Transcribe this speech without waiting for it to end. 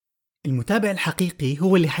المتابع الحقيقي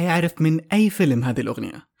هو اللي حيعرف من أي فيلم هذه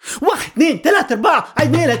الأغنية. 1 2 3 4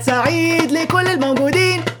 عيد ميلاد سعيد لكل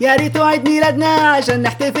الموجودين، يا ريتو عيد ميلادنا عشان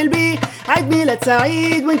نحتفل بيه. عيد ميلاد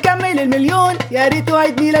سعيد ونكمل المليون، يا ريتو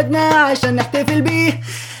عيد ميلادنا عشان نحتفل بيه.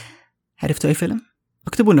 عرفتوا أي فيلم؟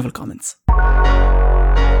 اكتبوا لنا في الكومنتس.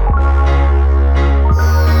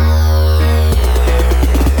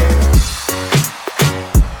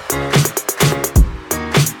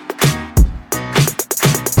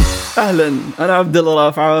 أهلا، أنا عبد الله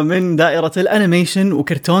رافعة من دائرة الأنيميشن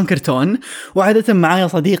وكرتون، وعادة معايا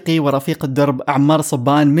صديقي ورفيق الدرب عمار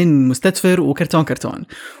صبان من مستدفر وكرتون.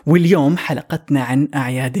 واليوم حلقتنا عن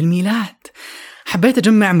أعياد الميلاد. حبيت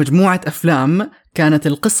أجمع مجموعة أفلام كانت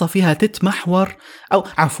القصة فيها تتمحور، أو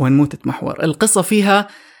عفوا مو تتمحور، القصة فيها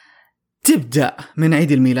تبدأ من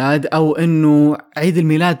عيد الميلاد، أو أنه عيد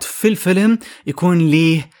الميلاد في الفيلم يكون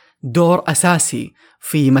ليه دور أساسي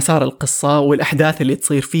في مسار القصة والأحداث اللي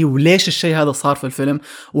تصير فيه، وليش الشيء هذا صار في الفيلم،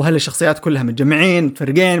 وهل الشخصيات كلها متجمعين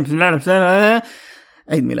متفرقين.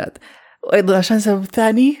 عيد ميلاد. وأيضا عشان سبب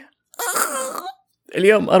ثاني،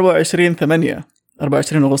 اليوم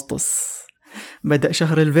 24 أغسطس بدأ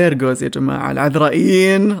شهر الفيرغوز يا جماعة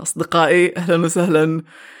العذرائيين أصدقائي، أهلا وسهلا.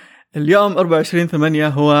 اليوم 24/8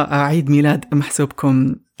 هو عيد ميلاد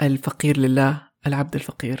محسوبكم الفقير لله العبد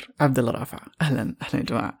الفقير عبد الله رافع. أهلا يا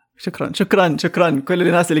جماعة، شكرا كل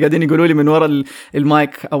الناس اللي قاعدين يقولوا لي من وراء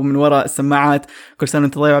المايك او من وراء السماعات كل سنه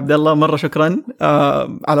وانت طيب عبد الله، مره شكرا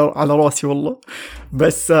على راسي والله.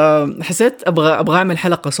 بس حسيت ابغى اعمل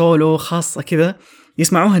حلقه سولو خاصه كذا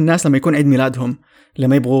يسمعوها الناس لما يكون عيد ميلادهم،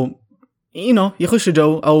 لما يبغوا يخشوا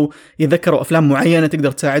جو او يتذكروا افلام معينه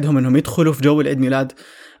تقدر تساعدهم انهم يدخلوا في جو العيد ميلاد.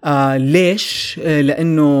 ليش؟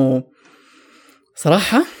 لانه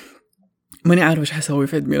صراحه ماني عارف ايش حسوي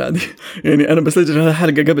في عيد ميلادي. يعني انا بسجل هذه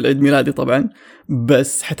الحلقه قبل عيد ميلادي طبعا،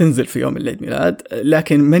 بس حتنزل في يوم العيد ميلاد،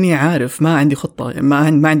 لكن ماني عارف، ما عندي خطه، يعني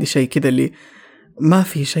ما عندي شيء كذا اللي ما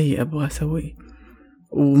في شيء ابغى اسويه،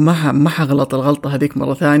 وما حغلط الغلطه هذيك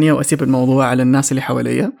مره ثانيه واسيب الموضوع على الناس اللي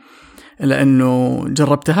حواليا، لانه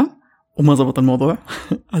جربتها وما زبط الموضوع.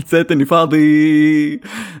 حسيت اني فاضي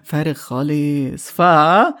فارغ خالص.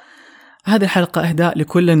 هذه الحلقة إهداء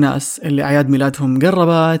لكل الناس اللي أعياد ميلادهم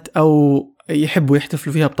قربت أو يحبوا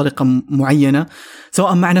يحتفلوا فيها بطريقة معينة،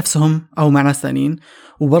 سواء مع نفسهم أو مع ناس ثانيين.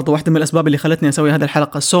 وبرضه واحدة من الأسباب اللي خلتني أسوي هذه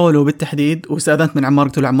الحلقة سولو بالتحديد، واستأذنت من عمار،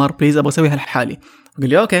 قلت له عمار بليز أبغى أسويها لحالي، قال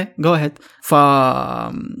لي أوكي جو أهيد.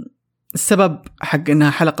 السبب حق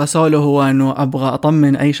إنها حلقة سولو هو إنه أبغى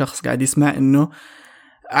أطمن أي شخص قاعد يسمع إنه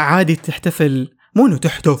عادي تحتفل، مو إنه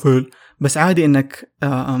تحتفل بس، عادي إنك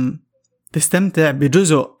تستمتع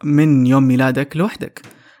بجزء من يوم ميلادك لوحدك.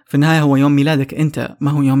 في النهاية هو يوم ميلادك أنت،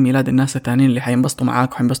 ما هو يوم ميلاد الناس التانيين اللي حينبسطوا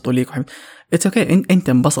معاك وحينبسطوا ليك It's okay. أنت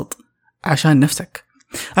انبسط عشان نفسك.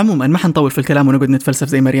 عموما ما حنطول في الكلام ونقعد نتفلسف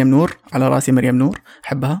زي مريم نور، على راسي مريم نور،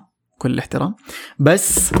 حبها كل الاحترام،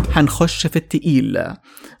 بس حنخش في التقيل.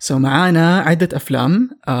 معانا عدة أفلام.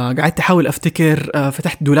 قاعدت أحاول أفتكر،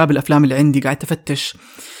 فتحت دولاب الأفلام اللي عندي قاعدت أفتش،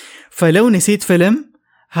 فلو نسيت فيلم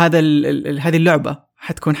هذه اللعبة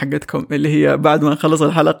حتكون حقتكم، اللي هي بعد ما نخلص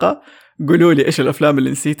الحلقة قولوا لي إيش الأفلام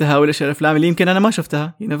اللي نسيتها ولا إيش الأفلام اللي يمكن أنا ما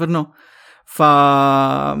شفتها. You never know.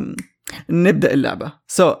 نبدأ اللعبة.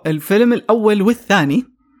 الفيلم الأول والثاني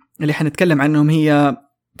اللي حنتكلم عنهم هي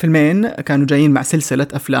فيلمين كانوا جايين مع سلسلة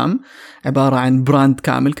أفلام عبارة عن براند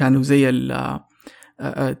كامل، كانوا زي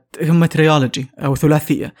هم تريولوجي أو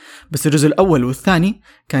ثلاثية، بس الجزء الأول والثاني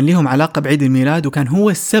كان لهم علاقة بعيد الميلاد، وكان هو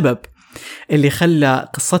السبب اللي خلى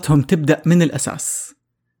قصتهم تبدأ من الأساس.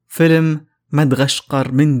 فيلم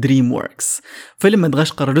مدغشقر من دريم ووركس. فيلم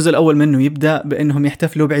مدغشقر الجزء الأول منه يبدأ بأنهم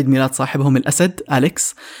يحتفلوا بعيد ميلاد صاحبهم الأسد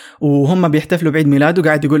أليكس، وهم بيحتفلوا بعيد ميلاده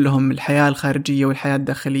وقاعد يقول لهم الحياة الخارجية والحياة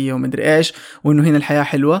الداخلية ومدري إيش، وإنه هنا الحياة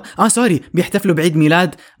حلوة. بيحتفلوا بعيد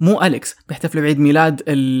ميلاد مو أليكس، بيحتفلوا بعيد ميلاد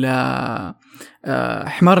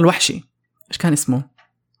حمار الوحشي، إيش كان اسمه؟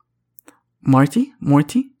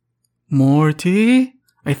 مورتي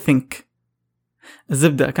I think.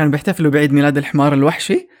 الزبدة كانوا بيحتفلوا بعيد ميلاد الحمار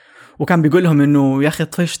الوحشي، وكان بيقول لهم إنه يا أخي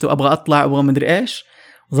طفشت وأبغى أطلع وأبغى مدري إيش،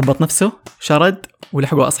 ضبط نفسه شرد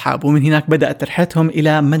ولحقوا أصحابه، ومن هناك بدأت رحلتهم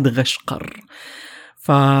إلى مدغشقر.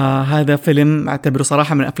 فهذا فيلم أعتبره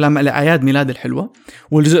صراحة من أفلام الأعياد ميلاد الحلوة.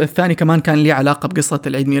 والجزء الثاني كمان كان ليه علاقة بقصة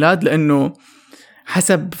العيد ميلاد، لأنه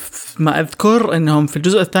حسب ما أذكر إنهم في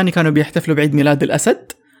الجزء الثاني كانوا بيحتفلوا بعيد ميلاد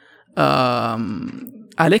الأسد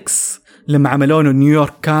أليكس لما عملوا له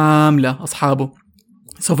نيويورك كاملة أصحابه.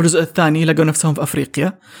 في الجزء الثاني لقوا نفسهم في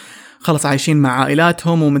أفريقيا، خلص عايشين مع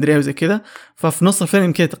عائلاتهم ومدري وزي كذا. ففي نص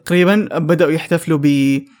الفيلم كده تقريبا بدأوا يحتفلوا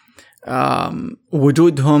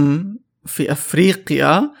بوجودهم في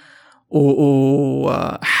أفريقيا،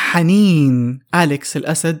 حنين أليكس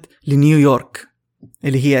الأسد لنيويورك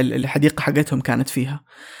اللي هي الحديقة حقتهم كانت فيها،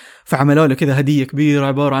 فعملوا له كذا هدية كبيرة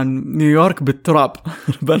عبارة عن نيويورك بالتراب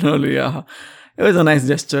بنوا له إياها. it was a nice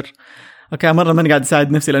gesture. اوكي مرة ماني قاعد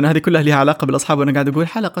اساعد نفسي لأن هذه كلها ليها علاقة بالأصحاب وانا قاعد اقول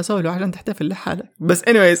حلقة سولو عشان تحتفل لحالك. بس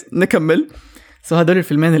anyways نكمل. هذول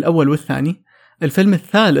الفيلمين الأول والثاني. الفيلم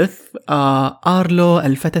الثالث آرلو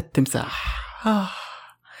الفتى التمساح.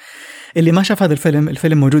 اللي ما شاف هذا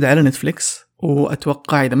الفيلم موجود على نتفليكس،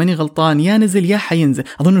 وأتوقع إذا ماني غلطان يا نزل يا حينزل،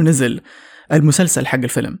 أظنه نزل المسلسل حق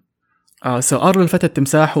الفيلم. آرلو الفتى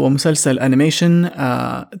التمساح هو مسلسل أنيميشن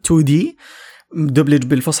 2D دبلج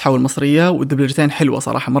بالفصحى والمصرية، والدبلجتين حلوة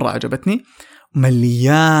صراحة مرة عجبتني،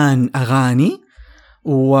 مليان أغاني.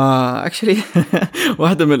 وأكشلي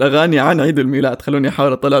واحدة من الأغاني عن عيد الميلاد، خلوني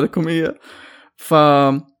أحاول أطلع لكم إياه.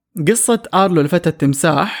 فقصة آرلو الفتى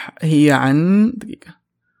التمساح هي عن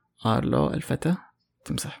آرلو الفتى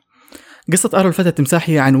التمساح. قصة آرلو الفتى التمساح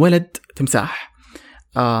هي عن ولد تمساح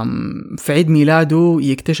في عيد ميلاده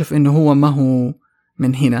يكتشف إنه هو ما هو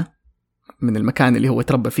من هنا، من المكان اللي هو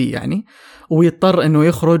تربى فيه يعني، ويضطر إنه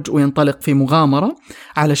يخرج وينطلق في مغامرة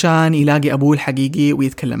علشان يلاقي أبوه الحقيقي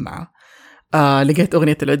ويتكلم معه. لقيت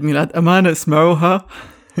أغنية العيد ميلاد، أمانة اسمعوها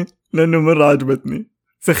لأنه مرة عجبتني،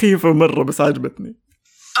 سخيفة مرة بس عجبتني.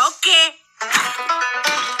 أوكي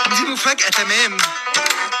دي مفاجأة. تمام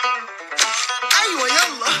أيوة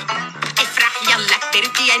يلا افرح يلا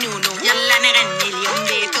كبرت يا نونو، يلا نغني اليوم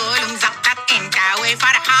بطول مزقط انت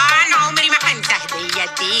وفرحان، عمري ما هنسى هدية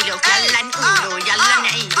اديله، يلا نقوله يلا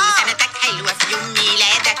نعيده، سنتك حلوة في يوم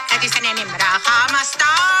ميلادك، هذه سنة نمرة 15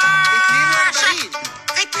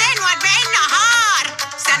 في 42 نهار،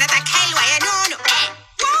 سنتك حلوة يا نونو.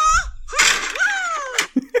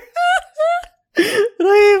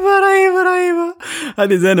 رهيبة.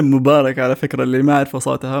 هذه زينب مبارك على فكرة، اللي ما أعرف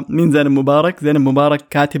صوتها. مين زينب مبارك؟ زينب مبارك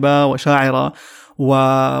كاتبة وشاعرة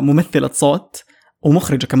وممثلة صوت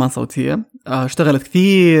ومخرجة كمان صوتية. اشتغلت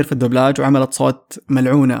كثير في الدبلاج وعملت صوت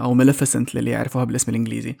ملعونة أو ماليفيسنت للي يعرفوها بالاسم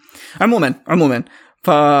الإنجليزي. عموما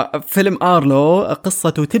ففيلم آرلو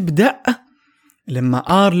قصته تبدأ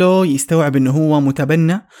لما آرلو يستوعب إنه هو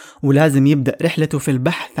متبنى ولازم يبدأ رحلته في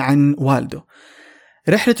البحث عن والده.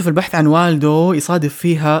 يصادف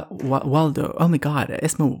فيها والدو،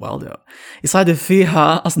 اسمه والدو، يصادف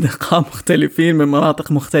فيها أصدقاء مختلفين من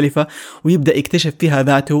مناطق مختلفة، ويبدأ يكتشف فيها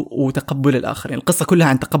ذاته وتقبل الآخرين. القصة كلها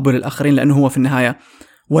عن تقبل الآخرين، لأنه هو في النهاية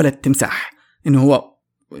ولد تمساح، إنه هو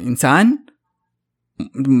إنسان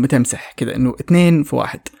متمسح كذا، إنه 2 في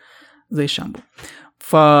 1 زي الشامبو.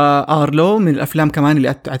 فآرلو من الأفلام كمان اللي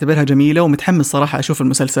أعتبرها جميلة، ومتحمس صراحة أشوف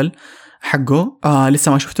المسلسل حقه.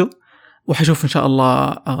 لسه ما شفته، وحشوف إن شاء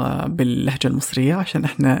الله باللهجة المصرية عشان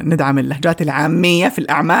إحنا ندعم اللهجات العامية في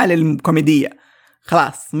الأعمال الكوميدية.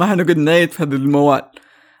 خلاص ما هنقعد نايد في هذا الموال.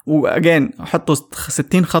 وأجين حطوا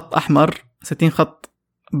 60 خط أحمر، 60 خط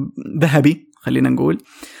ذهبي خلينا نقول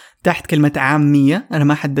تحت كلمة عامية. أنا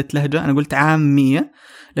ما حددت لهجة، أنا قلت عامية،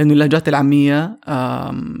 لأنه اللهجات العامية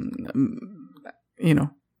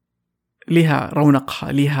ليها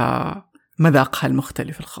رونقها، ليها مذاقها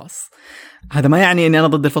المختلف الخاص. هذا ما يعني أني أنا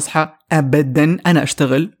ضد الفصحى أبدا، أنا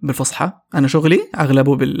أشتغل بالفصحى، أنا شغلي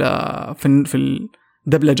أغلبه في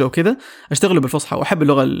الدبلجة وكذا، أشتغل بالفصحى وأحب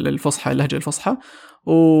اللغة الفصحى، اللهجة الفصحى.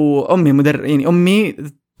 وأمي يعني أمي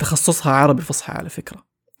تخصصها عربي فصحى على فكرة،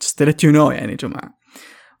 just to let you know يعني جماعة.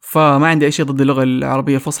 فما عندي أي شيء ضد اللغة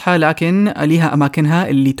العربية الفصحى، لكن ليها أماكنها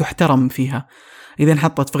اللي تحترم فيها. إذا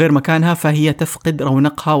انحطت في غير مكانها فهي تفقد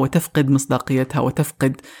رونقها وتفقد مصداقيتها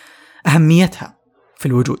وتفقد أهميتها في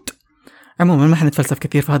الوجود. عموما ما حنتفلسف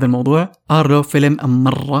كثير في هذا الموضوع. آرلو فيلم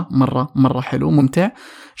مرة مرة مرة حلو ممتع،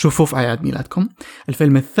 شوفوه في أعياد ميلادكم.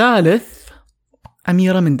 الفيلم الثالث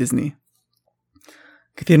أميرة من ديزني،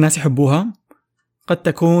 كثير ناس يحبوها، قد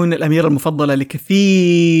تكون الأميرة المفضلة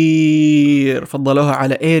لكثير، فضلوها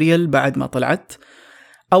على إيريل بعد ما طلعت.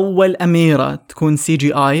 أول أميرة تكون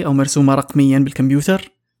CGI أو مرسومة رقميا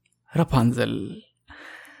بالكمبيوتر،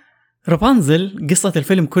 رابنزل. قصة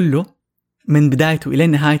الفيلم كله من بدايته إلى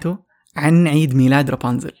نهايته عن عيد ميلاد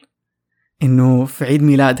رابنزل، إنه في عيد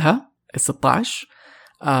ميلادها 16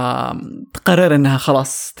 تقرر إنها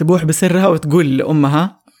خلاص تبوح بسرها وتقول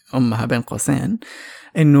لأمها بين قوسين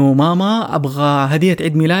إنه ماما أبغى هدية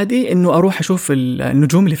عيد ميلادي إنه أروح أشوف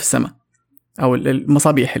النجوم اللي في السماء أو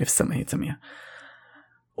المصابيح اللي في السماء هي تسميها.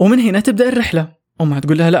 ومن هنا تبدأ الرحلة. أمها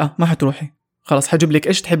تقول لها لا ما حتروحي، خلاص حجيب لك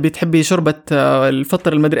إيش تحبي شربة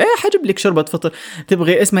الفطر المدري حجيب لك شربة فطر،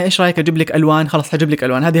 تبغي اسمها إيش رأيك أجيب لك ألوان، خلاص حجيب لك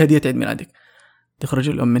ألوان، هذه هدية عيد ميلادك. تخرج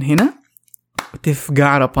الأم من هنا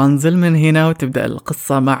وتفقع رابنزل من هنا، وتبدأ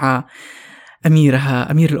القصة مع أمير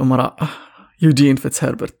الأمراء يوجين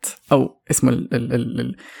فيتسهربرت، أو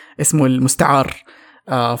اسمه المستعار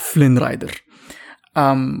فلين رايدر.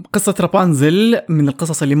 قصة رابنزل من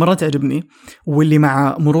القصص اللي مرة تعجبني، واللي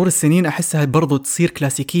مع مرور السنين أحسها برضو تصير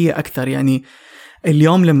كلاسيكية أكثر. يعني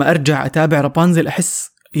اليوم لما أرجع أتابع رابنزل أحس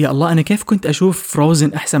يا الله أنا كيف كنت أشوف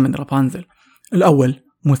فروزن أحسن من رابنزل الأول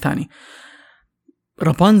مو الثاني.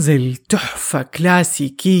 رابنزل تحفة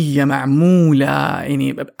كلاسيكية معمولة،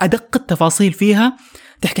 يعني أدق التفاصيل فيها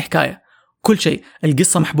تحكي حكاية، كل شيء،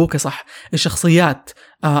 القصة محبوكة صح، الشخصيات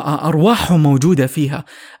أرواحهم موجودة فيها،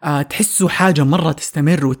 تحسوا حاجة مرة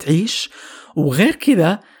تستمر وتعيش. وغير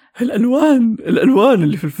كذا الألوان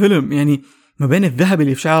اللي في الفيلم، يعني ما بين الذهب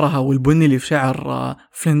اللي في شعرها والبني اللي في شعر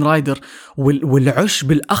فلين رايدر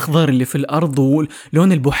والعشب الأخضر اللي في الأرض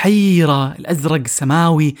ولون البحيرة الأزرق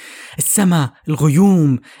السماوي، السماء،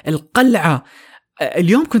 الغيوم، القلعة.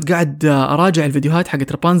 اليوم كنت قاعد أراجع الفيديوهات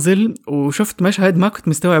حقت رابنزل وشفت مشهد ما كنت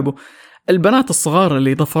مستوعبه، البنات الصغار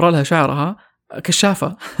اللي ضفروا لها شعرها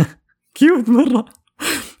كشافة كيوت مرة.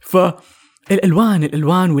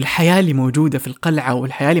 فالألوان والحياة اللي موجودة في القلعة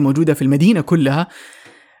والحياة اللي موجودة في المدينة كلها،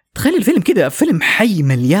 تخيل الفيلم كده فيلم حي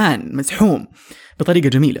مليان مزحوم بطريقة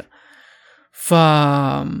جميلة.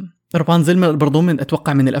 رابنزل برضو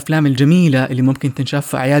أتوقع من الأفلام الجميلة اللي ممكن تنشاف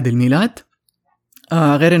في أعياد الميلاد.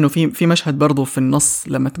 غير إنه في مشهد برضو في النص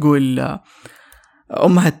لما تقول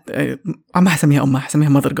أمها حسميها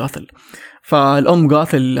ماذر قاثل، فالأم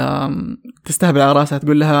قاثل تستهبل على راسها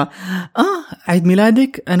تقول لها عيد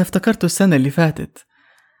ميلادك أنا افتكرته السنة اللي فاتت.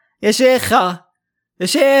 يا شيخة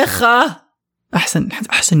أحسن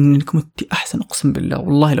إنك متي أحسن، أقسم بالله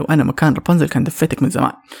والله لو أنا مكان رابنزل كان دفيتك من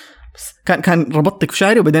زمان، بس كان ربطتك في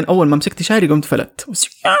شعري، وبعدين أول ما مسكتي شعري قمت فلت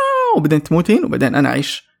وبعدين تموتين، وبعدين أنا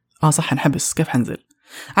أعيش. صح نحبس، كيف حنزل؟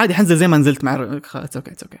 عادي حنزل زي ما نزلت مع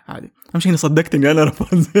اوكي عادي، اهم شيء اني صدقتني انا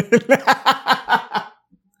رابنزل.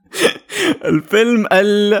 الفيلم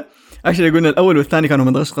عشان قلنا الاول والثاني كانوا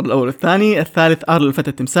مدغشقر، الاول والثاني، الثالث ارل الفتى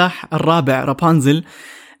التمساح، الرابع رابنزل.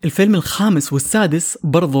 الفيلم الخامس والسادس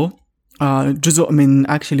برضو جزء من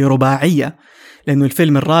اكشلي رباعيه، لانه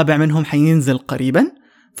الفيلم الرابع منهم حينزل قريبا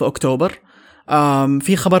في اكتوبر.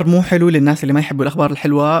 في خبر مو حلو للناس اللي ما يحبوا الاخبار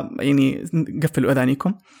الحلوه، يعني قفلوا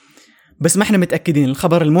اذانيكم، بس ما احنا متأكدين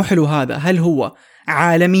الخبر المو حلو هذا هل هو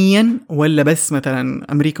عالميا ولا بس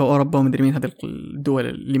مثلا أمريكا وأوروبا ومدري مين هذه الدول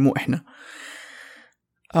اللي مو إحنا.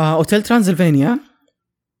 أوتيل ترانسلفانيا،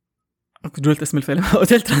 قلت اسم الفيلم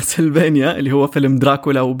أوتيل ترانسلفانيا اللي هو فيلم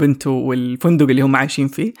دراكولا وبنته والفندق اللي هم عايشين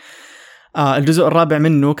فيه. الجزء الرابع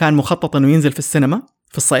منه كان مخطط أنه ينزل في السينما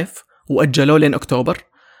في الصيف، وأجلوه لين أكتوبر.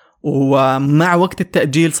 ومع وقت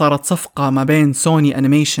التأجيل صارت صفقة ما بين سوني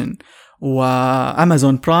أنيميشن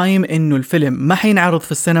وأمازون برايم إنه الفيلم ما حينعرض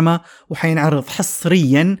في السينما وحينعرض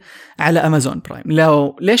حصريا على أمازون برايم.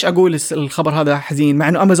 ليش أقول الخبر هذا حزين مع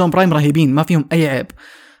إنه أمازون برايم رهيبين ما فيهم أي عيب،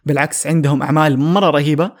 بالعكس عندهم أعمال مرة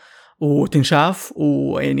رهيبة وتنشاف،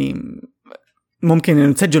 ويعني ممكن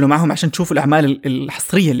إنه تسجلوا معهم عشان تشوفوا الأعمال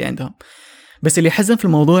الحصرية اللي عندهم. بس اللي حزن في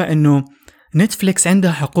الموضوع إنه نتفليكس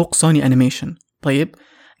عندها حقوق سوني أنيميشن. طيب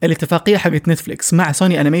الاتفاقية حقت نتفليكس مع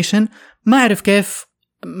سوني أنيميشن ما أعرف كيف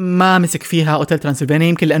ما مسك فيها أوتيل ترانسلفانيا،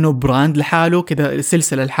 يمكن لأنه براند لحاله كده،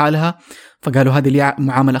 سلسلة لحالها، فقالوا هذه لي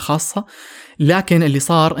معاملة خاصة. لكن اللي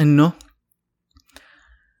صار إنه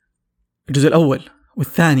الجزء الأول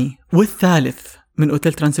والثاني والثالث من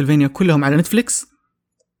أوتيل ترانسلفانيا كلهم على نتفليكس،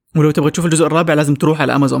 ولو تبغى تشوف الجزء الرابع لازم تروح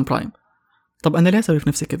على أمازون برايم. طب أنا ليه أسوي في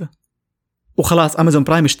نفسي كذا؟ وخلاص أمازون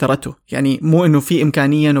برايم اشترته، يعني مو إنه في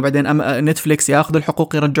إمكانية إنه بعدين نتفليكس يأخذ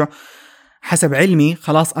الحقوق يرجع. حسب علمي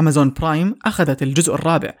خلاص أمازون برايم أخذت الجزء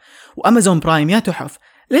الرابع، وأمازون برايم يا تحف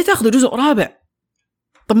ليه تأخذوا جزء رابع؟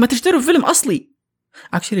 طب ما تشتروا فيلم أصلي.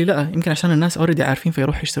 actually لا، يمكن عشان الناس already عارفين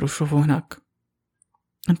فيروح يشتروا يشوفوا هناك.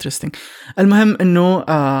 interesting. المهم إنه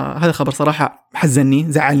هذا خبر صراحة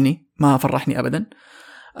حزني، زعلني، ما فرحني أبدا.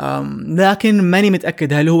 لكن ماني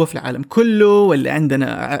متأكد هل هو في العالم كله ولا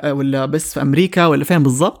عندنا ولا بس في أمريكا ولا فين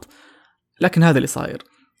بالضبط، لكن هذا اللي صاير.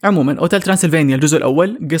 عموما أوتيل ترانسلفانيا الجزء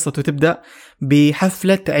الأول قصته تبدأ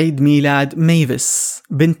بحفلة عيد ميلاد ميفيس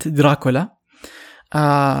بنت دراكولا.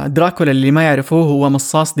 دراكولا اللي ما يعرفوه هو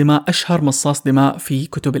مصاص دماء، أشهر مصاص دماء في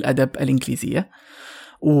كتب الأدب الإنجليزية.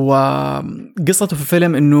 وقصته في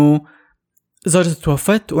الفيلم إنه زوجته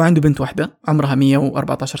توفت وعنده بنت واحدة عمرها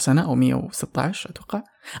 114 سنة أو 116 أتوقع،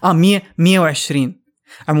 120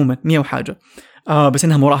 عموما 100 وحاجة. بس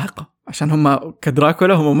إنها مراهقة، عشان هم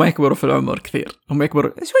كدراكولا هم ما يكبروا في العمر كثير، هم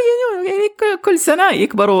يكبروا شوية يعني كل سنة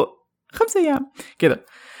يكبروا 5 أيام كذا.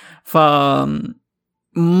 فمرة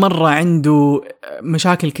عنده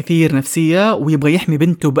مشاكل كثير نفسية ويبغى يحمي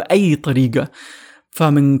بنته بأي طريقة.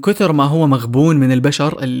 فمن كثر ما هو مغبون من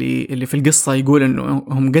البشر اللي في القصة يقول إنه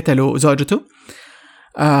هم قتلوا زوجته،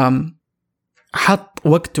 حط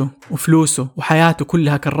وقته وفلوسه وحياته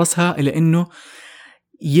كلها كرسها إلى إنه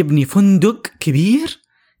يبني فندق كبير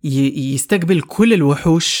يستقبل كل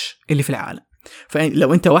الوحوش اللي في العالم.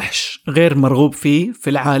 فلو أنت وحش غير مرغوب فيه في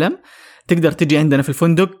العالم تقدر تجي عندنا في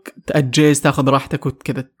الفندق تأجز تاخذ راحتك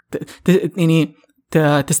وكذا يعني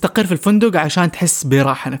تستقر في الفندق عشان تحس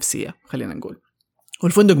براحة نفسية خلينا نقول.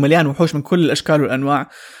 والفندق مليان وحوش من كل الأشكال والأنواع،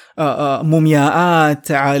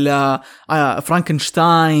 مومياءات، على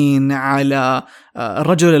فرانكنشتاين، على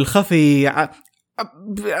الرجل الخفي،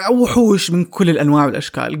 وحوش من كل الأنواع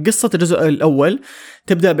والأشكال. قصة الجزء الأول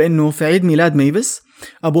تبدأ بأنه في عيد ميلاد ميفيس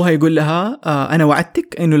أبوها يقول لها أنا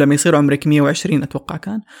وعدتك أنه لما يصير عمرك 120 أتوقع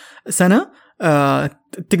كان سنة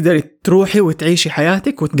تقدري تروحي وتعيشي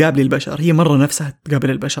حياتك وتقابلي البشر. هي مرة نفسها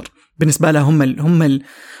تقابل البشر، بالنسبة لها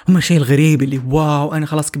هم الشيء الغريب اللي واو أنا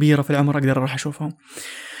خلاص كبيرة في العمر أقدر أروح أشوفهم.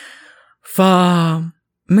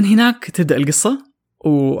 فمن هناك تبدأ القصة،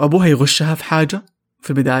 وأبوها يغشها في حاجة في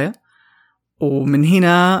البداية، ومن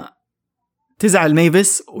هنا تزعل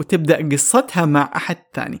ميفيس وتبدأ قصتها مع أحد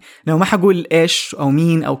تاني. لو ما حقول إيش أو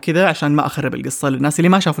مين أو كذا عشان ما أخرب القصة للناس اللي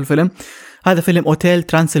ما شافوا الفيلم. هذا فيلم أوتيل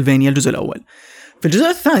ترانسلفانيا الجزء الأول. في الجزء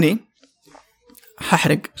الثاني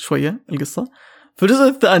ححرق شوية القصة. في الجزء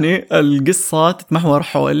الثاني القصة تتمحور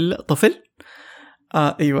حول طفل.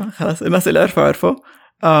 أيوة خلاص الناس اللي عرفوا.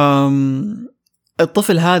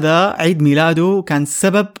 الطفل هذا عيد ميلاده كان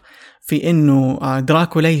سبب في إنه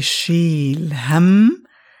دراكولا يشيل هم،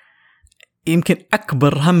 يمكن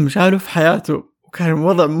أكبر هم شاله في حياته، وكان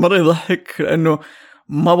وضع مرة يضحك لأنه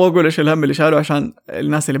ما بقول إيش الهم اللي شاله عشان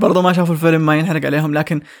الناس اللي برضو ما شافوا الفيلم ما ينحرق عليهم.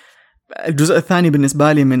 لكن الجزء الثاني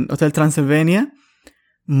بالنسبة لي من أوتيل ترانسلفانيا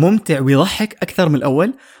ممتع ويضحك أكثر من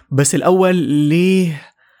الأول، بس الأول ليه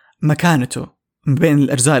مكانته بين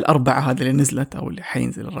الأجزاء الأربعة هذه اللي نزلت أو اللي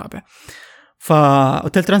حينزل الرابع.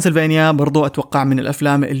 فأوتيل ترانسلفانيا برضو أتوقع من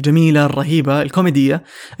الأفلام الجميلة الرهيبة الكوميدية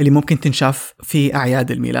اللي ممكن تنشاف في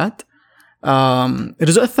أعياد الميلاد.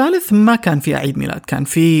 الجزء الثالث ما كان في عيد ميلاد، كان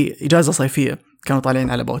في إجازة صيفية كانوا طالعين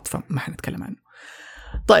على بوت، فما حنتكلم عنه.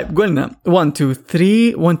 طيب قلنا 1 2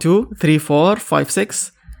 3 4 5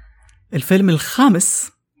 6. الفيلم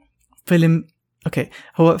الخامس فيلم أوكي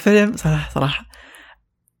هو فيلم صراحة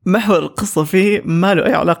محور القصة فيه ما له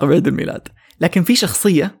أي علاقة بعيد الميلاد، لكن في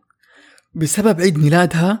شخصية بسبب عيد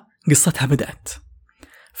ميلادها قصتها بدأت.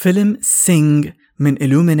 فيلم سينج من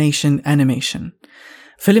Illumination Animation.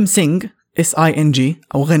 فيلم سينج SING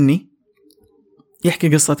أو غني يحكي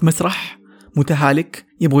قصة مسرح متهالك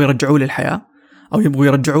يبغوا يرجعوه للحياة أو يبغوا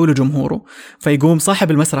يرجعوه لجمهوره. فيقوم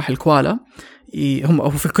صاحب المسرح الكوالا، هم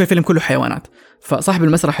في كل فيلم كله حيوانات، فصاحب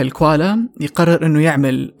المسرح الكوالا يقرر إنه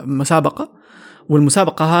يعمل مسابقة،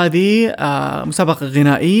 والمسابقة هذه مسابقة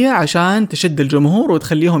غنائية عشان تشد الجمهور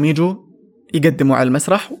وتخليهم يجوا يقدموا على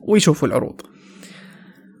المسرح ويشوفوا العروض.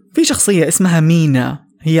 في شخصية اسمها مينا،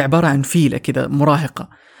 هي عبارة عن فيلة كده مراهقة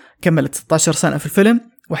كملت 16 سنة في الفيلم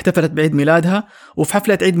واحتفلت بعيد ميلادها، وفي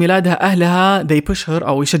حفلة عيد ميلادها أهلها they push her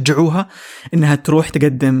أو يشجعوها إنها تروح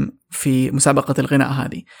تقدم في مسابقة الغناء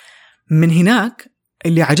هذه. من هناك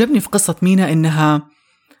اللي عجبني في قصة مينا إنها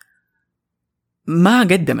ما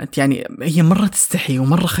قدمت، يعني هي مرة تستحي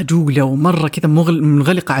ومرة خجولة ومرة كده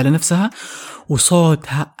منغلقة على نفسها،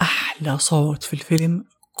 وصوتها أحلى صوت في الفيلم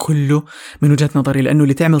كله من وجهة نظري، لأنه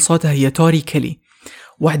اللي تعمل صوتها هي توري كيلي،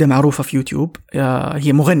 واحدة معروفة في يوتيوب،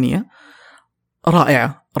 هي مغنية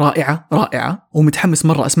رائعة رائعة رائعة، ومتحمس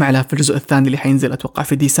مرة أسمع لها في الجزء الثاني اللي حينزل أتوقع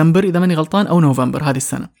في ديسمبر إذا ماني غلطان أو نوفمبر هذه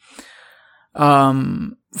السنة.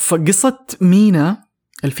 فقصة مينا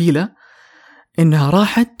الفيلة إنها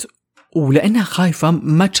راحت ولأنها خايفة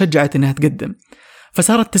ما تشجعت إنها تقدم،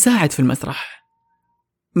 فصارت تساعد في المسرح،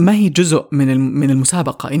 ما هي جزء من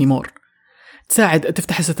المسابقة anymore. تساعد،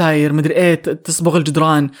 تفتح الستاير، مدري ايه، تصبغ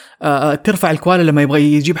الجدران، ترفع الكوالا لما يبغى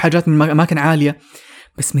يجيب حاجات من أماكن عالية.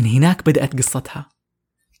 بس من هناك بدأت قصتها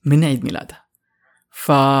من عيد ميلادها.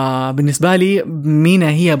 فبالنسبة لي مينا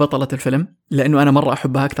هي بطلة الفيلم، لأنه أنا مرة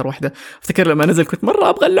أحبها أكثر واحدة. أفتكر لما نزل كنت مرة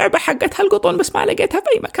أبغى اللعبة حقتها القطن بس ما لقيتها في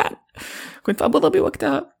أي مكان، كنت في أبو ظبي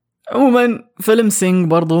وقتها. عموما فيلم سينج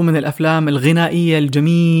برضو من الأفلام الغنائية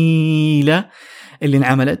الجميلة اللي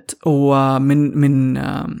انعملت،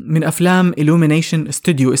 ومن أفلام Illumination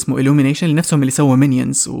استوديو اسمه Illumination لنفسهم اللي سووا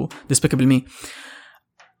Minions و Despicable Me.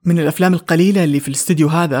 من الأفلام القليلة اللي في الاستوديو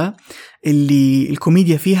هذا اللي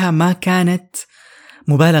الكوميديا فيها ما كانت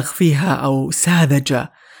مبالغ فيها أو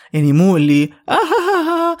ساذجة، يعني مو اللي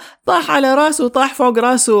طاح على راسه طاح فوق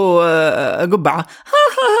راسه قبعة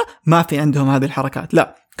ما في عندهم هذه الحركات.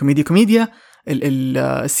 لا، كوميديا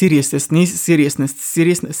السيريسنس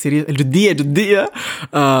الجدية،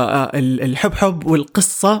 الحب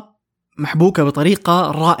والقصة محبوكة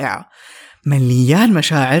بطريقة رائعة، مليان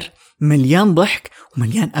مشاعر، مليان ضحك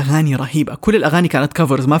ومليان أغاني رهيبة. كل الأغاني كانت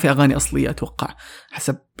كفرز، ما في أغاني أصلية أتوقع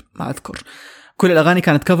حسب ما أذكر. كل الأغاني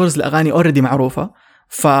كانت كفرز لأغاني أوريدي معروفة،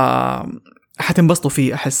 حتنبسطوا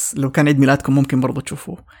فيه. أحس لو كان عيد ميلادكم ممكن برضو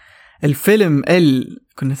تشوفوه. الفيلم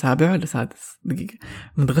كنا سابع ولا سادس؟ دقيقة،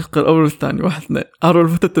 مدغشقر الأول والثاني 1 2، أرول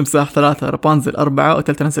فتى التمساح 3، رابنزل 4،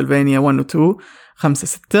 أوتيل ترانسلفانيا 1 و 2، 5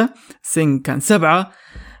 6، سينج كان 7.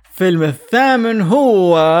 فيلم الثامن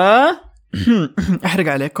هو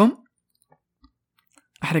أحرق عليكم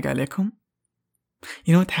ححرق عليكم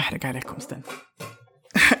استنى.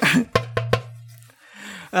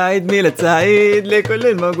 عيد ميلاد سعيد لكل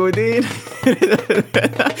الموجودين.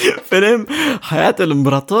 فيلم حياة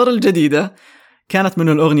الإمبراطور الجديدة. كانت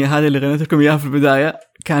منه الأغنية هذه اللي غنيت لكم إياها في البداية،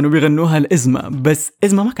 كانوا بيغنوها الإزمة، بس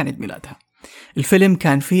إزمة ما كان عيد ميلادها. الفيلم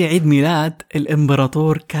كان فيه عيد ميلاد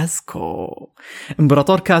الإمبراطور كاسكو.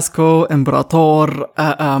 إمبراطور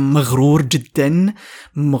مغرور جدا،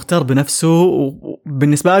 مغتر بنفسه،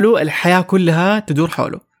 وبالنسبة له الحياة كلها تدور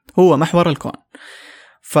حوله، هو محور الكون.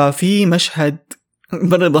 ففي مشهد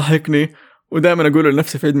مرة ضحكني ودائما أقوله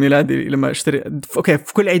لنفسي في عيد ميلادي لما أشتري،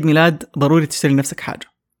 في كل عيد ميلاد ضروري تشتري لنفسك حاجة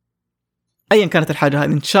أيا كانت الحاجة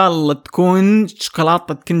هذه. إن شاء الله تكون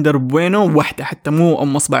شوكولاتة كندر بوينو واحدة، حتى مو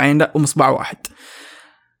أم مصبعين، لا مصبع واحد.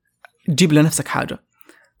 جيب لنفسك حاجة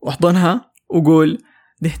واحضنها وقول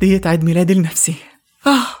دي هدية عيد ميلادي لنفسي.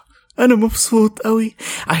 أنا مبسوط قوي،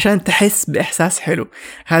 عشان تحس بإحساس حلو.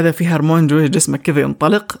 هذا في هرمون جوا جسمك كذا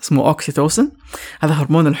ينطلق اسمه أوكسيتوسن، هذا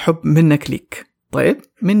هرمون الحب منك ليك، طيب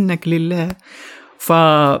منك لله.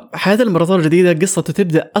 فحياة الإمبراطور الجديدة قصته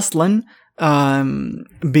تبدأ أصلا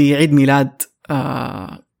بعيد ميلاد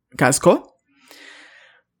كاسكو،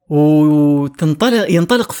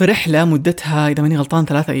 وينطلق في رحلة مدتها إذا ماني غلطان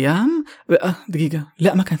 3 أيام. دقيقة،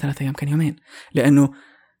 لا ما كان 3 أيام، كان 2 يومين، لأنه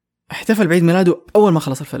احتفل بعيد ميلاده أول ما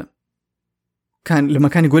خلص الفيلم. لما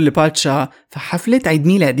كان يقول لباتشا في حفلة عيد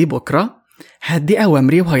ميلادي بكرة هدي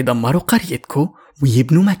أوامري وهيدمروا قريتكو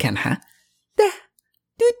ويبنوا مكانها.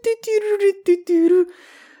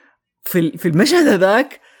 في المشهد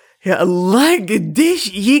هذاك يا الله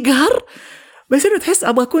قديش يقهر، بس انه تحس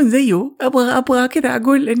ابغى اكون زيه، ابغى كذا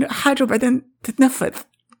اقول انه حاجه بعدين تتنفذ.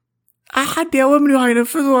 احد اوامري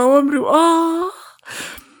وهينفذوا اوامري.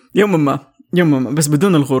 يوم ما بس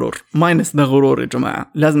بدون الغرور، ماينس ده غرور يا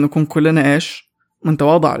جماعه. لازم نكون كلنا من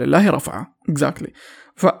تواضع لله رفعه. اكزاكتلي.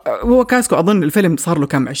 فهو كاسكو اظن الفيلم صار له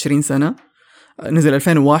كم 20 سنه، نزل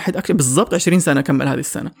 2001 بالضبط 20 سنة كمل هذه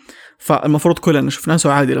السنة، فالمفروض كلنا شفناه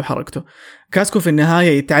عادي لو حركته. كاسكو في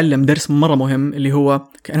النهاية يتعلم درس مرة مهم، اللي هو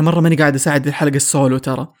أنا مرة ماني قاعد أساعد الحلقة السولو،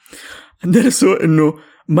 ترى درسه إنه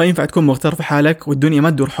ما ينفع تكون مغتر في حالك والدنيا ما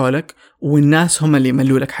تدور حولك، والناس هم اللي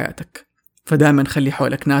يملوا لك حياتك. فدائما خلي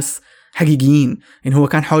حولك ناس حقيقيين. إن هو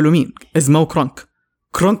كان حوله مين؟ إزمة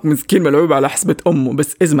وكرونك مسكين ملعوب على حسبة أمه،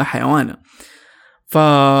 بس إزمة حيوانة.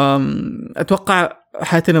 فأتوقع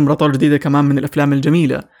حياة الإمبراطور الجديدة كمان من الأفلام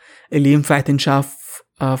الجميلة اللي ينفع تنشاف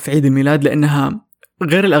في عيد الميلاد، لأنها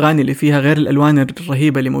غير الأغاني اللي فيها، غير الألوان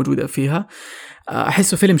الرهيبة اللي موجودة فيها،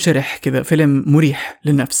 أحسه فيلم شرح كذا، فيلم مريح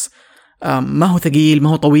للنفس. ما هو ثقيل، ما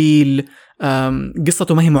هو طويل،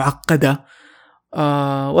 قصته ما هي معقدة،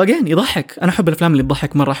 وأجين يضحك. أنا أحب الأفلام اللي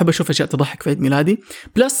تضحك مرة، أحب أشوف أشياء تضحك في عيد ميلادي.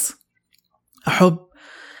 بلس أحب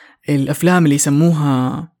الأفلام اللي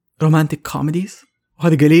يسموها رومانتيك كوميديز،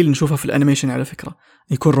 وهذا قليل نشوفها في الانيميشن على فكرة،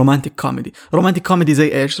 يكون رومانتيك كوميدي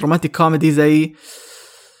زي ايش؟ رومانتيك كوميدي زي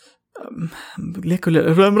ليه كل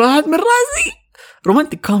الافلام راحت من راسي؟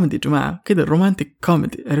 رومانتيك كوميدي يا جماعة كده، رومانتيك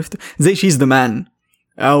كوميدي، عرفتوا؟ زي شيز ذا مان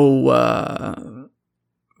او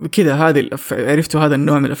كده، هذه عرفتوا هذا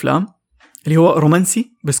النوع من الافلام اللي هو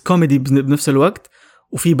رومانسي بس كوميدي بنفس الوقت،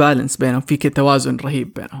 وفي بالانس بينهم، في كده توازن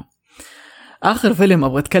رهيب بينهم. آخر فيلم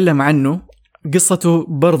أبغى أتكلم عنه قصته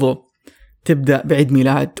برضو تبدأ بعيد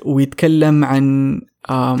ميلاد، ويتكلم عن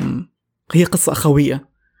هي قصة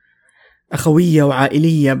أخوية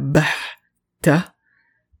وعائلية بحتة،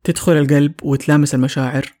 تدخل القلب وتلامس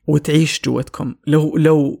المشاعر وتعيش جوتكم.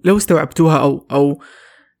 لو استوعبتوها أو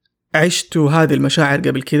عشتوا هذه المشاعر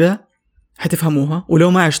قبل كده حتفهموها،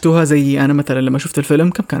 ولو ما عشتوها زي أنا مثلا لما شفت الفيلم،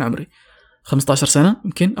 كم كان عمري؟ 15 سنة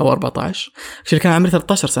يمكن أو 14، كان عمري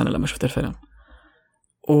 13 سنة لما شفت الفيلم،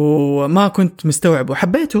 وما كنت مستوعب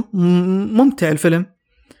وحبيته. ممتع الفيلم.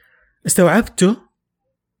 استوعبته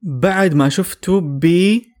بعد ما شفته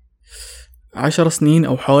ب10 سنين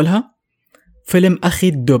أو حولها. فيلم أخي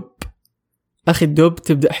الدب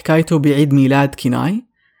تبدأ حكايته بعيد ميلاد كيناي،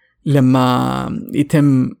 لما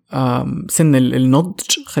يتم سن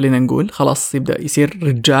النضج، خلينا نقول خلاص يبدأ يصير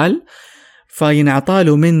رجال،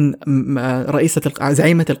 فينعطاله من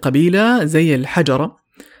زعيمة القبيلة زي الحجرة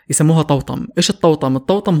يسموها طوطم. إيش الطوطم؟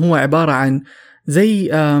 الطوطم هو عبارة عن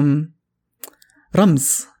زي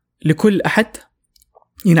رمز لكل أحد،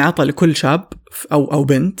 ينعطى لكل شاب أو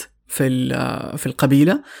بنت في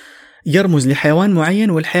القبيلة، يرمز لحيوان معين،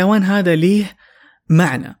 والحيوان هذا ليه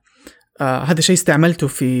معنى. هذا شيء استعملته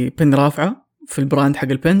في بن رافعة في البراند حق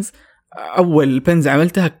البنز. أول بنز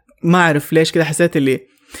عملتها ما أعرف ليش كده حسيت اللي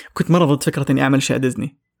كنت مرة ضد فكرة إني أعمل شيء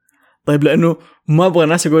ديزني. طيب لأنه ما أبغى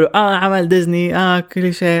الناس يقولوا عمل ديزني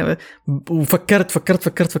كل شيء.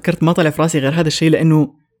 وفكرت ما طلع في راسي غير هذا الشيء،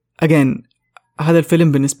 لأنه again هذا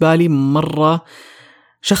الفيلم بالنسبة لي مرة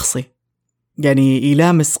شخصي، يعني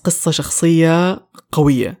يلامس قصة شخصية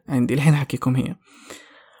قوية عندي الحين حكيكم هي.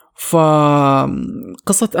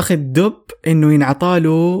 فقصة أخي الدب إنه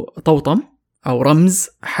ينعطاله طوطم أو رمز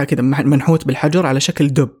كده منحوت بالحجر على شكل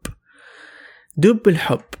دب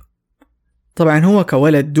الحب. طبعا هو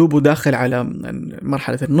كولد دوب وداخل على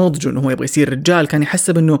مرحلة النضج وإنه هو يبغى يصير رجال، كان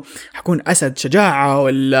يحسب إنه حكون أسد شجاعة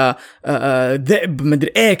ولا ذئب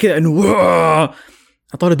مدري إيه كده، إنه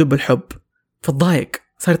أعطاله دب الحب. فالضايق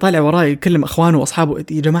صار يطالع وراي يكلم أخوانه وأصحابه،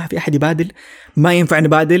 يا جماعة في أحد يبادل؟ ما ينفع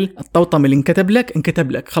نبادل، الطوطم اللي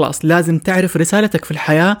انكتب لك خلاص، لازم تعرف رسالتك في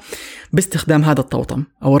الحياة باستخدام هذا الطوطم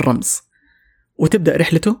أو الرمز. وتبدأ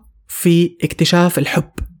رحلته في اكتشاف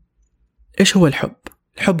الحب. إيش هو الحب؟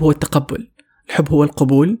 الحب هو التقبل، الحب هو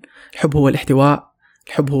القبول، الحب هو الاحتواء،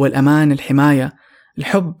 الحب هو الأمان، الحماية.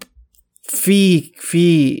 الحب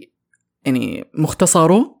في يعني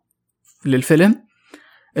مختصره للفيلم،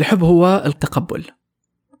 الحب هو التقبل،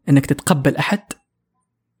 انك تتقبل احد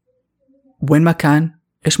وين ما كان،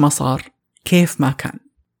 ايش ما صار، كيف ما كان.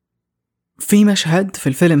 في مشهد في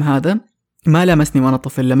الفيلم هذا ما لمسني وانا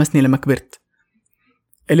طفل، لمسني لما كبرت.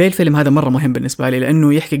 ليه الفيلم هذا مرة مهم بالنسبة لي؟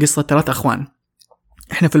 لأنه يحكي قصة 3 أخوان.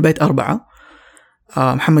 إحنا في البيت 4،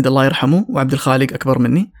 محمد الله يرحمه وعبد الخالق أكبر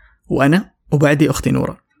مني وأنا وبعدي أختي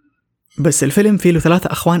نورة. بس الفيلم فيه له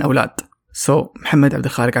 3 أخوان أولاد، محمد، عبد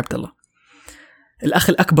الخالق، عبد الله. الأخ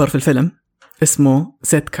الأكبر في الفيلم اسمه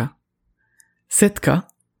ستكا.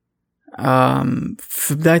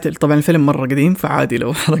 في بداية طبعا الفيلم مرة قديم فعادي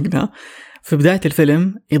لو حرقنا. في بداية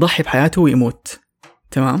الفيلم يضحي بحياته ويموت،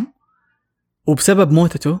 تمام؟ وبسبب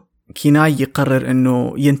موتته كيناي يقرر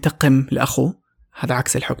انه ينتقم لأخوه. هذا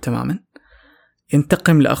عكس الحب تماما،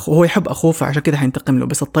 ينتقم لأخوه. هو يحب أخوه فعشان كده هينتقم له،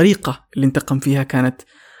 بس الطريقة اللي انتقم فيها كانت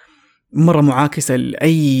مرة معاكسة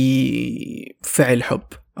لأي فعل حب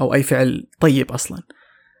أو أي فعل طيب أصلا.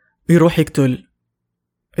 يروح يقتل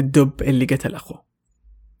الدب اللي قتل أخوه.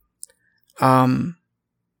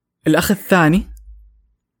 الأخ الثاني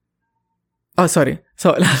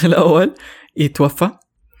الأخ الأول يتوفى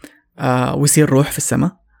ويصير روح في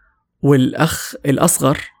السماء. والأخ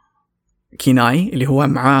الأصغر كيناي اللي هو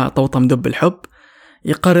معاه طوطم دب الحب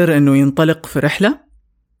يقرر أنه ينطلق في رحلة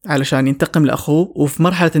علشان ينتقم لأخوه. وفي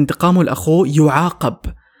مرحلة انتقامه لأخوه يعاقب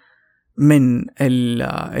من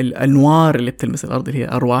الأنوار اللي بتلمس الأرض اللي هي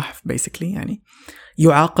أرواح basically، يعني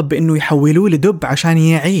يعاقب بأنه يحولوه لدب عشان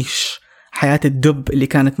يعيش حياة الدب اللي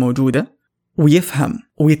كانت موجودة ويفهم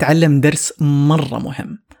ويتعلم درس مرة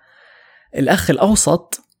مهم. الأخ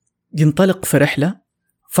الأوسط ينطلق في رحلة،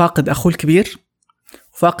 فاقد أخوه الكبير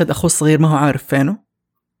وفاقد أخوه الصغير ما هو عارف فينه،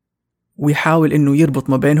 ويحاول أنه يربط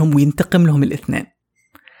ما بينهم وينتقم لهم الاثنين.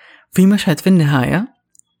 في مشهد في النهاية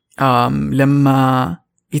لما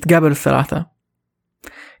يتقابل الثلاثة،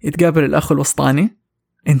 يتقابل الأخ الوسطاني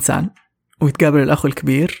إنسان، ويتقابل الأخ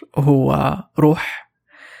الكبير وهو روح،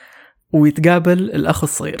 ويتقابل الأخ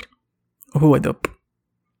الصغير وهو دب.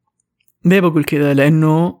 ليه بقول كذا؟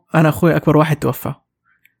 لأنه أنا أخوي أكبر واحد توفى،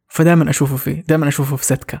 فدائما أشوفه في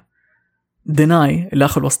ستكة. ديناي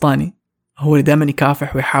الأخ الوسطاني هو اللي دائما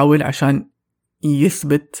يكافح ويحاول عشان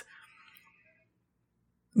يثبت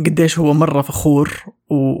قديش هو مرة فخور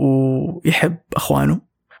ويحب أخوانه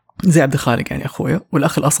زي عبد الخالق يعني أخويا.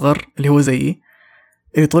 والأخ الأصغر اللي هو زيي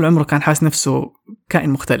اللي طول عمره كان حاس نفسه كائن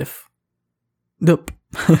مختلف،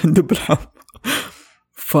 دب الحب.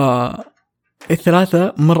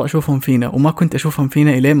 فالثلاثة مرة أشوفهم فينا، وما كنت أشوفهم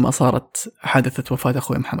فينا إلين ما صارت حادثة وفاة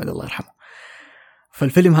أخوي محمد الله يرحمه.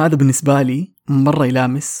 فالفيلم هذا بالنسبة لي مرة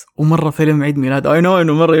يلامس، ومرة فيلم عيد ميلاد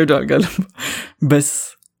إنه مرة يوجع القلب.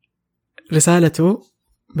 بس رسالته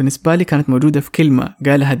بالنسبة لي كانت موجودة في كلمة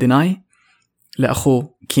قالها ديناي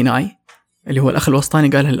لأخوه كيناي اللي هو الأخ الوسطاني،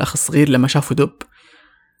 قالها للأخ الصغير لما شافه دب،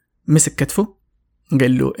 مسك كتفه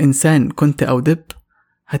قال له إنسان كنت أو دب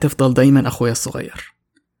هتفضل دايما أخويا الصغير.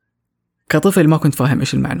 كطفل ما كنت فاهم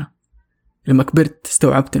إيش المعنى، لما كبرت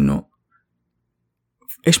استوعبت إنه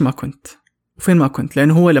إيش ما كنت وفين ما كنت،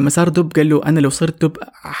 لأنه هو لما صار دب قال له أنا لو صرت دب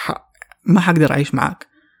ما حقدر أعيش معك،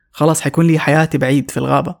 خلاص حيكون لي حياتي بعيد في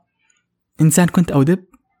الغابة. إنسان كنت أو دب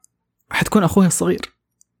حتكون أخويا الصغير،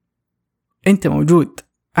 أنت موجود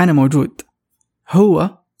أنا موجود،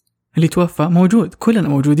 هو اللي توفى موجود، كلنا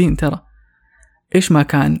موجودين ترى. إيش ما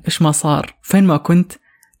كان، إيش ما صار، فين ما كنت،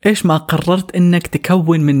 إيش ما قررت إنك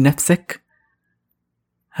تكون من نفسك،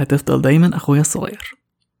 هتفضل دايما أخويا الصغير.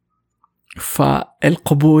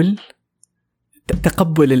 فالقبول،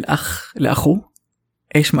 تقبل الأخ لأخوه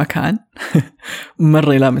إيش ما كان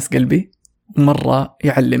مرة يلامس قلبي، مرة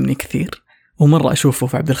يعلمني كثير، ومرة أشوفه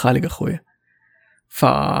في عبد الخالق أخويا.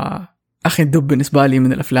 فأخي الدب بالنسبة لي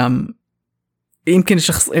من الأفلام، يمكن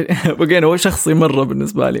بقينا هو شخصي مرة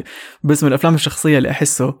بالنسبة لي، بس من الأفلام الشخصية اللي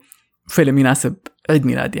أحسه فيلم يناسب عيد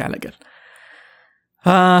ميلادي على الأقل.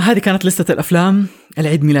 هذه كانت لستة الأفلام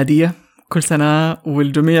العيد ميلادية. كل سنة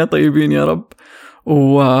والجميع طيبين يا رب،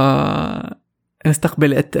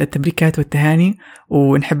 ونستقبل التبريكات والتهاني،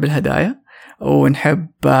 ونحب الهدايا، ونحب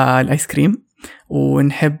الآيس كريم،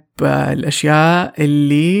 ونحب الأشياء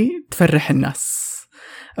اللي تفرح الناس.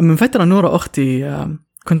 من فترة نورة أختي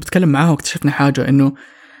كنت بتكلم معاها واكتشفنا حاجة، إنه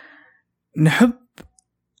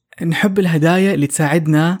نحب الهدايا اللي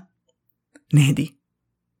تساعدنا نهدي.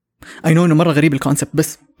 إنه مرة غريب الكونسبت،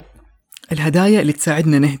 بس الهدايا اللي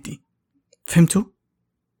تساعدنا نهدي. فهمتوا؟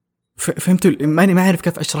 ما أعرف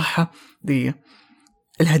كيف أشرحها دي.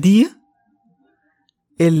 الهدية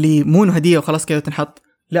اللي مو هدية وخلاص كده تنحط،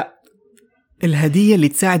 لا، الهدية اللي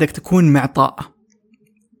تساعدك تكون معطاء.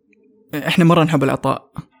 إحنا مرة نحب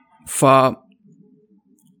العطاء،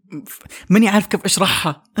 ماني عارف كيف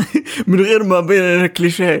أشرحها من غير ما بين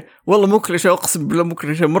كليشيه. والله مو كليشيه، أقسم بالله مو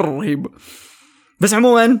كليشيه، مرة رهيب. بس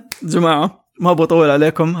عموما جماعة، ما بطول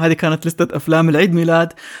عليكم، هذه كانت لستة أفلام العيد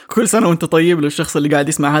ميلاد. كل سنة وانت طيب للشخص اللي قاعد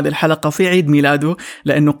يسمع هذه الحلقة في عيد ميلاده،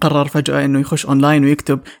 لأنه قرر فجأة أنه يخش أونلاين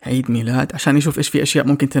ويكتب عيد ميلاد عشان يشوف إيش في أشياء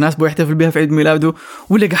ممكن تناسبه ويحتفل بها في عيد ميلاده،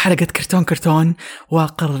 ولقى حلقة كرتون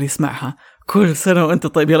وقرر يسمعها. كل سنة وانت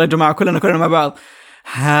طيب. يلا يا جماعة كلنا مع بعض.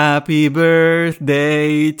 Happy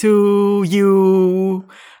birthday to you,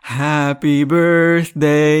 happy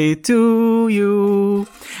birthday to you,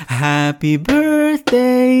 happy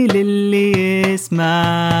birthday للي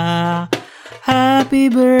يسمع, happy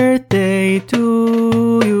birthday to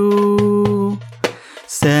you.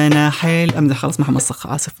 سنة حيل أمزح، خلاص ما حمصخ،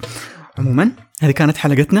 آسف. عموما هذه كانت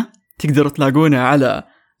حلقتنا. تقدروا تلاقونا على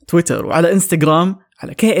تويتر وعلى انستغرام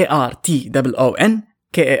على KARTON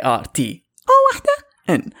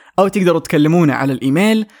أو تقدروا تكلمونا على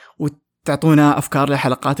الإيميل وتعطونا أفكار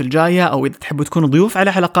للحلقات الجاية، أو إذا تحبوا تكونوا ضيوف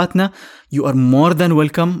على حلقاتنا you are more than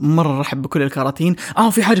welcome. مرة رحب بكل الكراتين.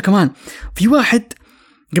 في حاجة كمان، في واحد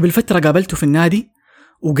قبل فترة قابلته في النادي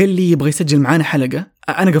وقال لي يبغى يسجل معانا حلقة.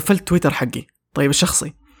 أنا قفلت تويتر حقي، طيب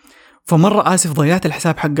الشخصي، فمرة آسف ضيعت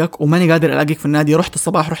الحساب حقك وماني قادر ألاقيك في النادي. رحت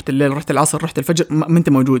الصباح، رحت الليل، رحت العصر، رحت الفجر، ما أنت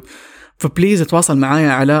موجود. فبليز اتواصل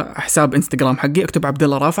معايا على حساب انستغرام حقي، اكتب عبد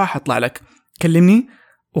الله رافع حطلع لك، كلمني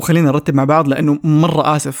وخلينا نرتب مع بعض، لأنه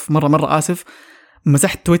مرة آسف، مرة آسف.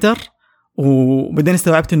 مسحت تويتر وبعدين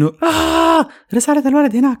استوعبت إنه رسالة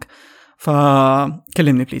الولد هناك،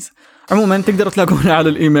 فكلمني بليز. عموما تقدروا تلاقونا على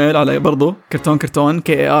الإيميل على برضو كرتون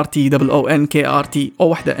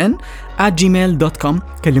KARTON@gmail.com.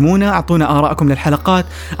 كلمونا، أعطونا آراءكم للحلقات،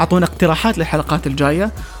 أعطونا اقتراحات للحلقات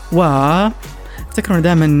الجاية، افتكروا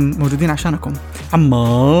دائما موجودين عشانكم.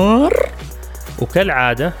 عمار.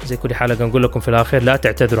 وكالعادة زي كل حلقة نقول لكم في الآخر لا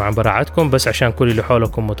تعتذروا عن براعتكم بس عشان كل اللي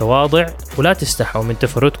حولكم متواضع، ولا تستحوا من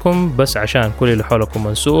تفردكم بس عشان كل اللي حولكم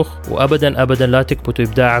منسوخ، وأبدا لا تكبتوا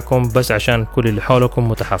إبداعكم بس عشان كل اللي حولكم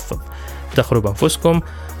متحفظ. افتخروا بأنفسكم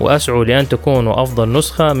وأسعوا لأن تكونوا أفضل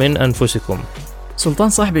نسخة من أنفسكم. سلطان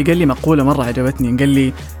صاحبي قال لي مقولة مرة عجبتني، قال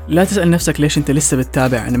لي لا تسأل نفسك ليش أنت لسه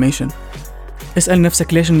بتتابع أنيميشن، اسأل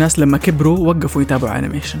نفسك ليش الناس لما كبروا وقفوا يتابعوا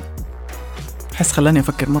أنيميشن. حس خلاني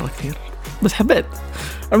أفكر مرة كثير، بس حبيت.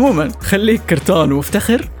 عموما خليك كرتون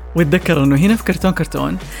وافتخر، وتذكر انه هنا في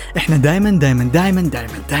كرتون احنا دايما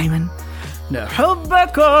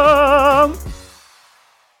نحبكم.